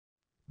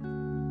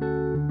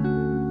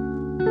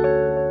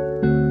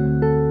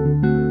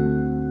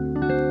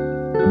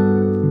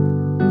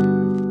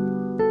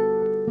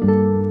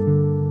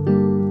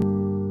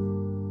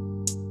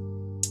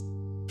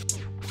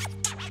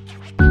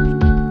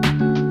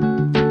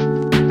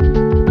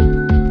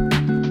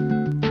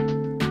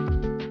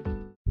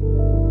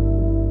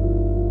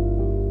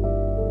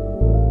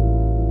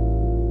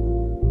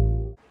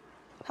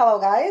Hello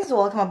guys,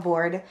 welcome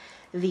aboard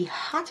the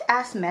hot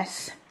ass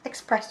mess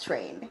express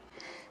train.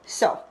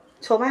 So,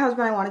 told my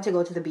husband I wanted to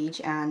go to the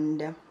beach,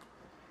 and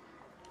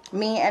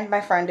me and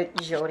my friend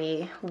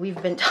Jody,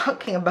 we've been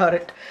talking about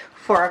it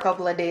for a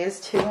couple of days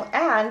too,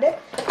 and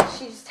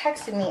she's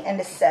texted me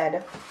and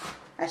said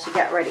I should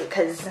get ready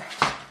because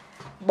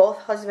both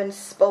husbands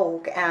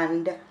spoke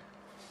and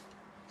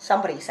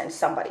somebody sent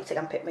somebody to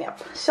come pick me up.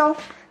 So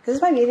this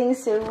is my bathing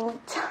suit.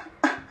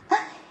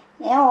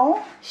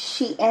 Now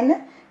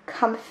Shein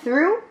come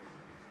through.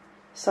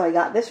 So I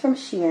got this from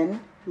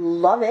Shein.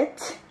 Love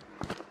it.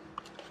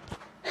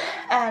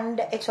 And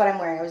it's what I'm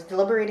wearing. I was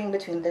deliberating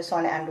between this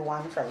one and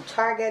one from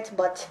Target,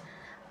 but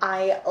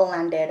I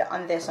landed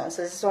on this one.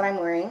 So this is what I'm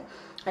wearing.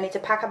 I need to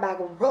pack a bag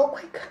real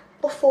quick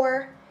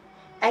before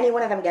any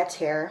one of them gets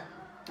here,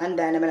 and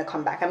then I'm gonna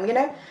come back. I'm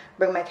gonna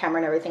bring my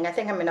camera and everything. I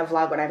think I'm gonna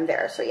vlog when I'm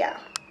there, so yeah.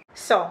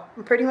 So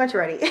I'm pretty much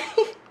ready.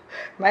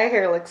 My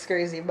hair looks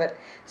crazy, but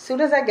as soon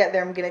as I get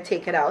there, I'm gonna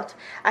take it out.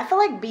 I feel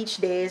like beach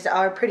days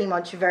are pretty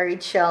much very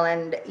chill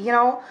and, you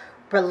know,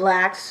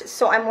 relaxed.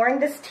 So I'm wearing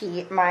this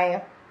tee.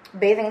 My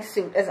bathing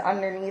suit is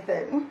underneath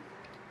it,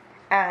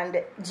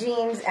 and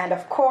jeans, and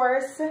of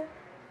course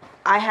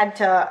I had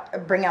to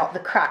bring out the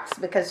Crocs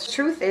because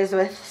truth is,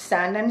 with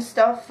sand and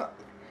stuff,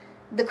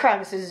 the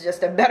Crocs is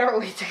just a better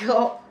way to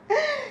go.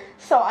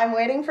 So I'm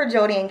waiting for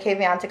Jody and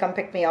Kavian to come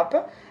pick me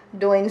up.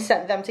 Dwayne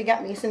sent them to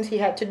get me since he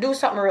had to do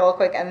something real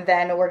quick, and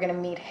then we're gonna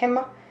meet him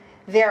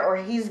there, or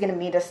he's gonna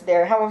meet us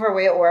there, however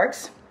way it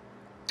works.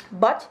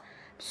 But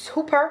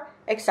super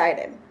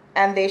excited,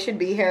 and they should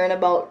be here in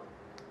about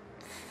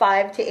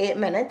 5 to 8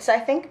 minutes, I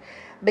think,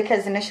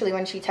 because initially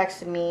when she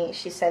texted me,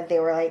 she said they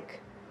were like,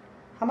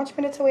 how much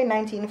minutes away?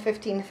 19,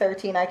 15,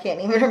 13, I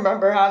can't even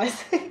remember,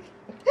 honestly.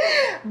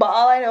 But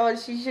all I know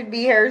is she should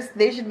be here,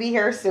 they should be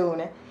here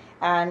soon,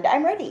 and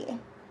I'm ready.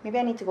 Maybe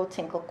I need to go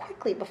tinkle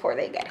quickly before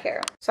they get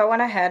here. So I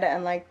went ahead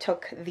and like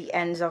took the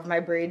ends of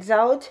my braids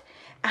out,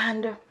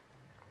 and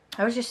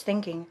I was just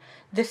thinking,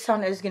 this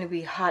sun is gonna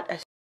be hot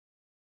as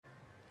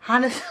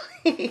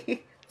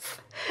honestly.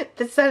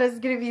 The sun is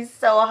gonna be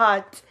so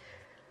hot,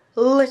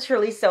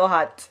 literally so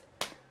hot.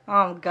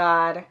 Oh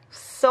god,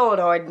 so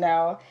annoyed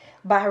now.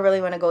 But I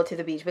really want to go to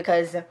the beach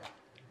because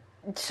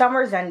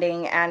summer's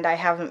ending and I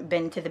haven't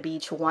been to the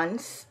beach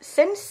once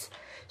since.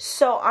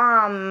 So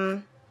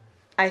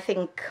I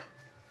think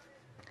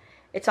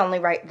it's only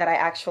right that I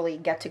actually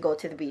get to go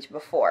to the beach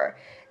before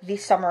the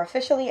summer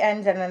officially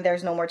ends, and then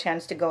there's no more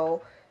chance to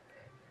go,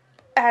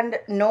 and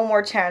no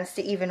more chance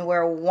to even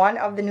wear one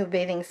of the new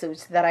bathing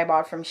suits that I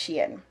bought from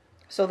Shein.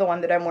 So the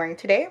one that I'm wearing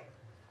today,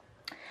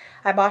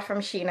 I bought from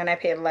Shein and I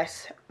paid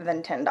less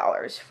than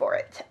 $10 for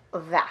it.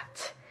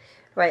 That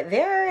right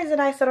there is a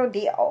nice little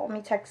deal. Let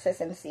me text this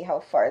and see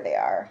how far they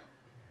are.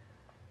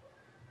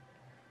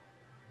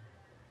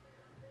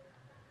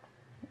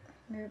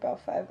 Maybe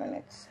about 5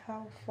 minutes.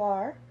 How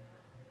far?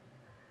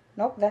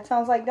 Nope, that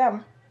sounds like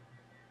them.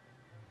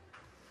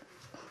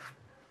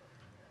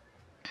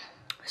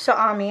 So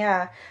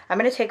yeah, I'm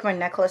gonna take my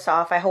necklace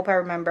off. I hope I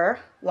remember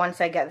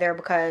once I get there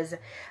because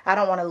I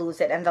don't want to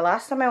lose it. And the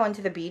last time I went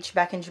to the beach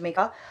back in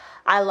Jamaica,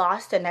 I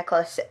lost a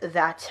necklace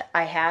that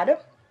I had. I'm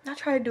not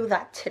trying to do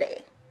that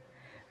today,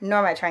 nor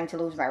am I trying to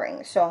lose my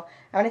ring. So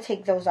I'm gonna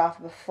take those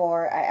off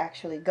before I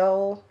actually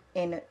go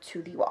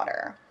into the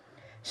water.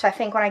 So I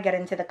think when I get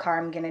into the car,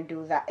 I'm gonna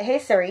do that. Hey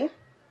Siri,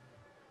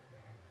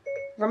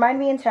 remind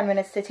me in 10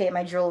 minutes to take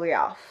my jewelry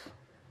off.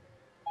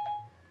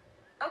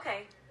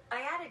 Okay,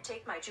 I added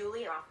take my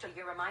jewelry off to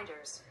your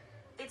reminders.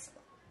 It's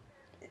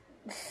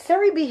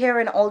Siri be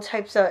hearing all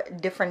types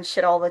of different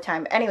shit all the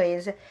time.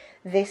 Anyways,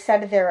 they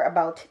said they're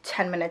about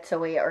 10 minutes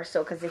away or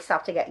so because they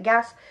stopped to get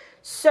gas.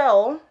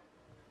 So,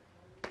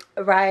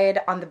 right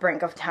on the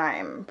brink of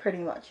time, pretty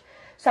much.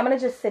 So I'm gonna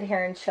just sit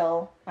here and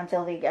chill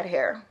until they get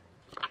here.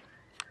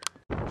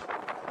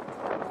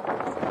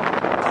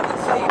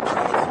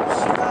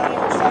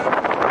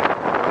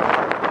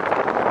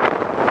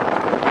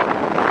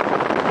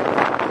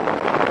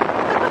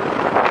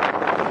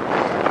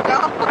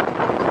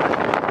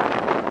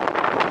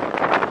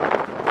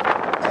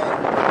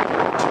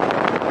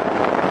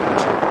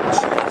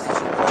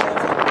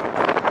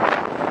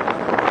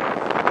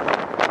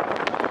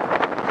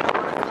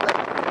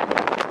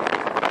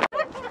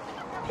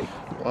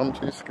 One,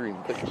 two screen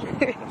picture.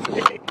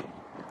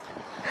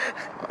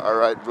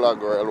 Alright,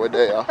 vlog world, we're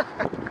there.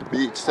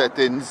 Beach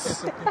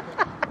settings.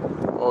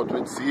 Out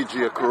with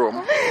CJ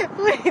Chrome.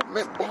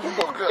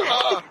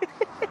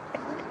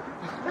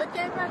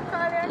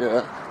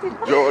 Yeah.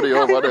 Jody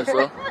over there,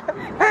 sir.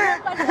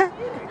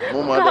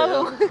 Mama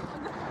there.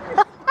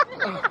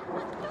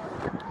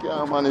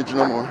 Can't manage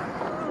no more.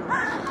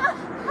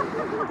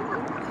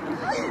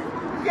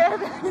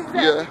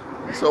 Yeah.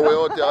 So we're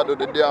out here to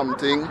do the damn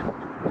thing.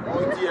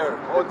 Out here,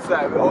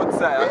 outside, we're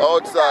outside.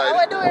 Outside.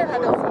 What are we doing,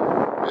 Hado?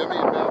 You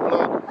mean, me a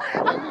vlog?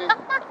 You mean?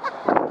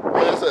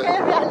 What you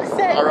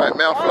say? Alright,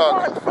 me a vlog.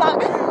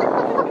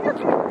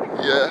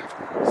 Yeah.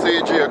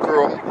 CJ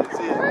Chrome.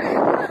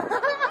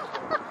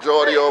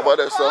 Jody over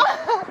there, sir.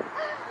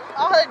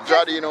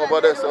 Jadene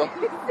over there, sir.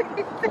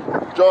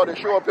 Jordy,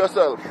 show up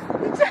yourself.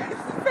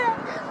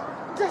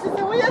 Just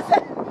say what you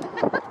say.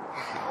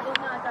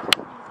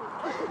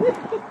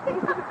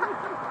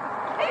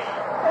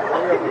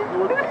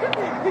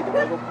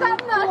 Stop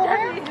now,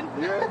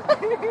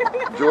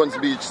 Jadene. Jones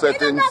Beach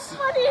settings. That's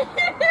funny.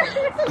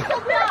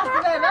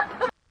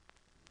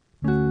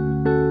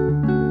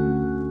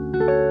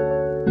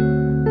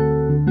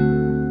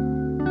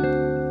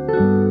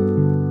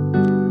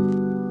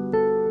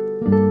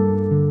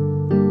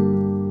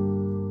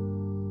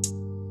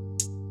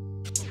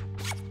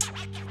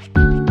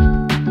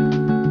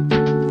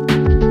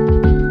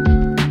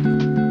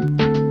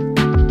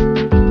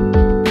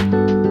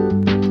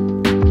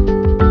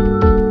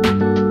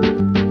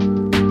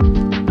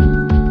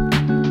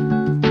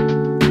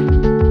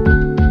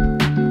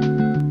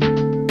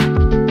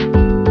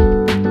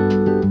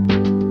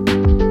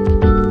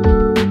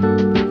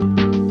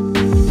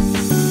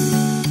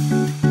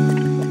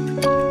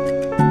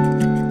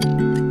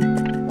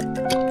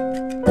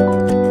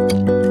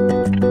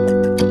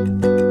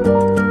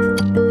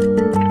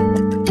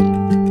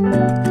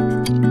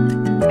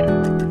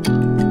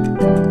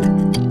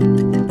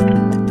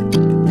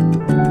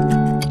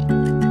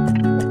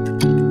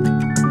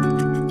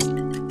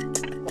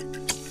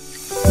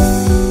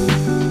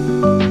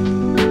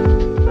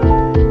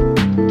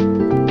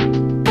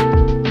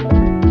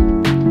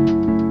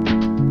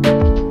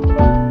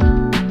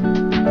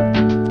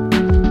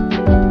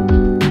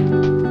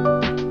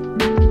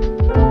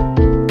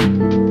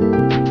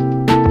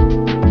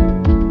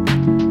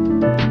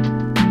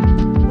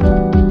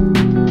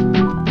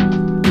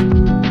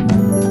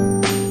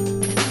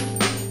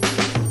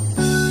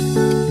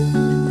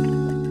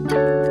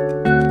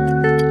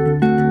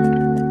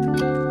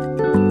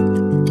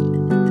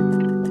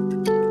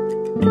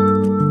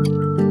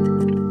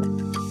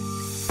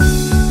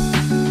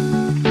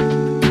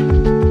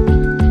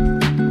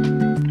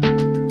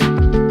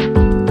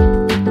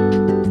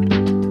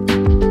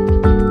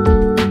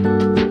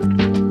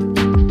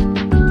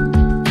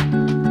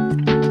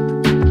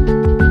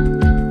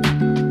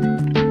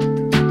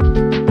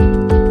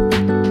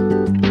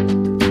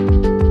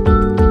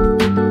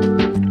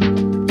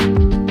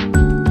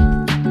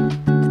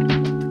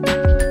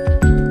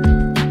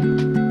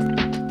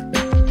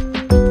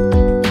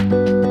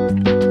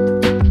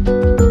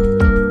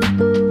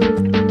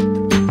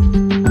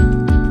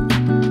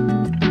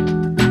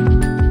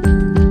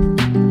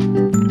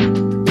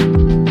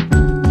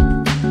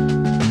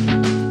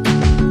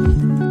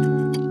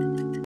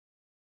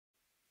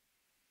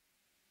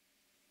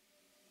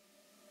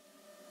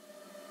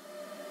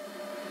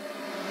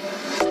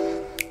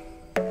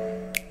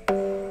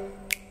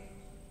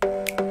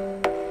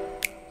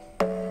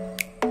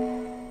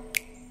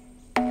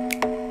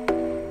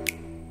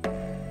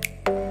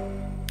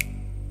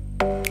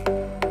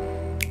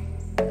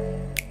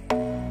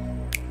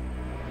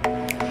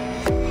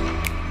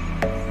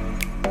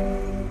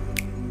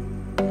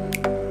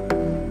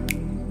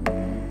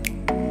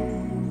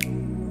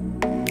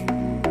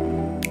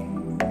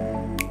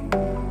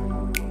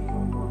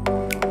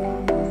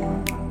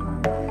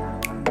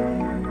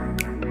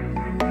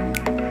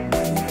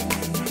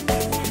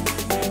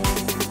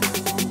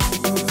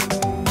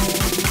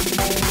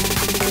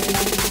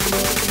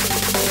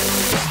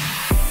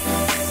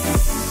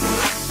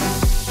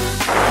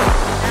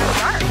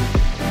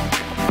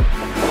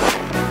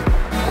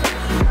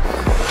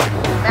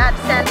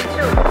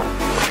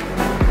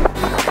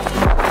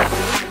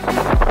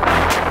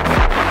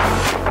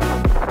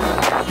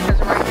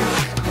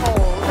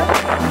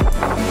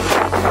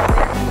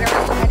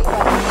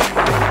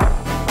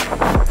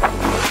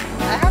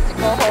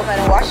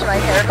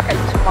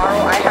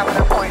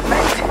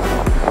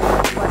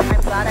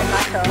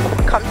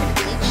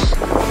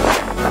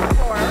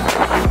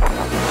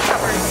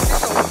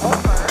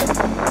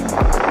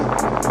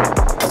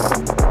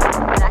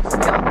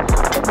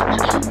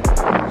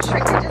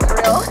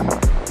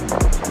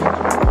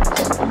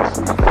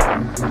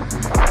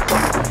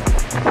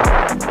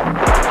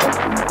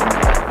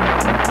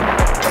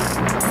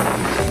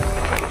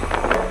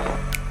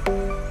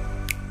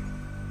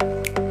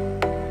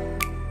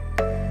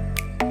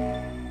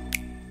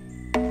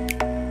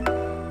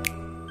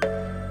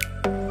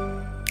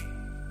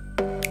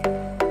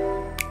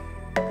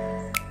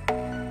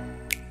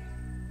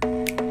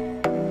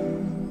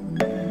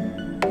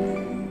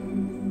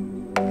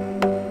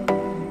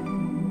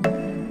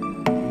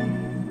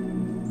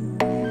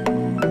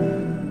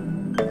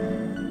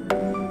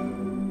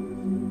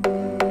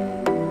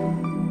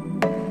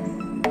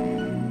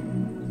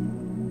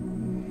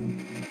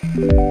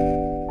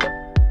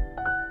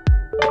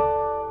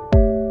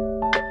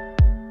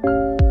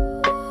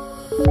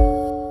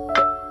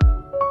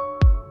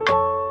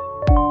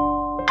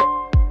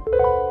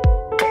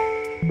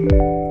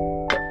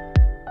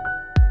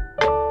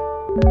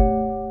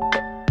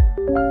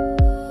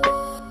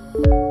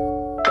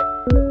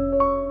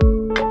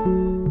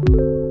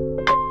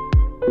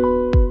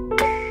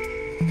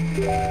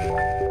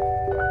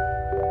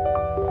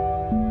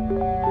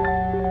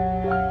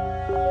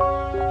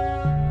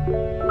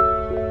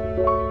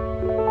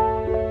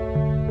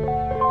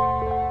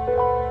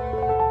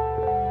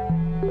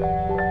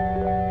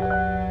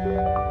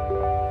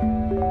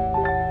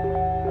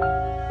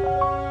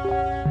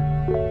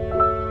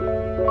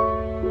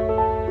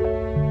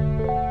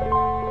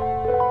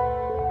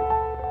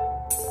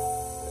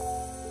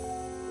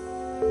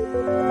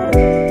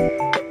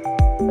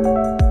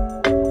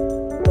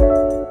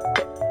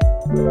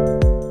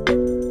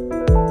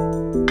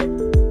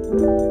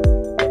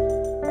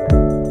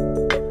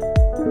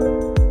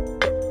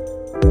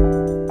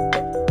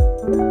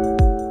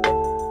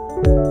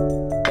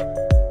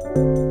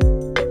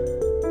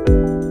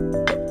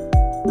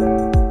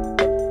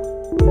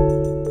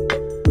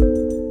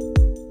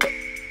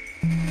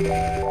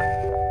 Bye.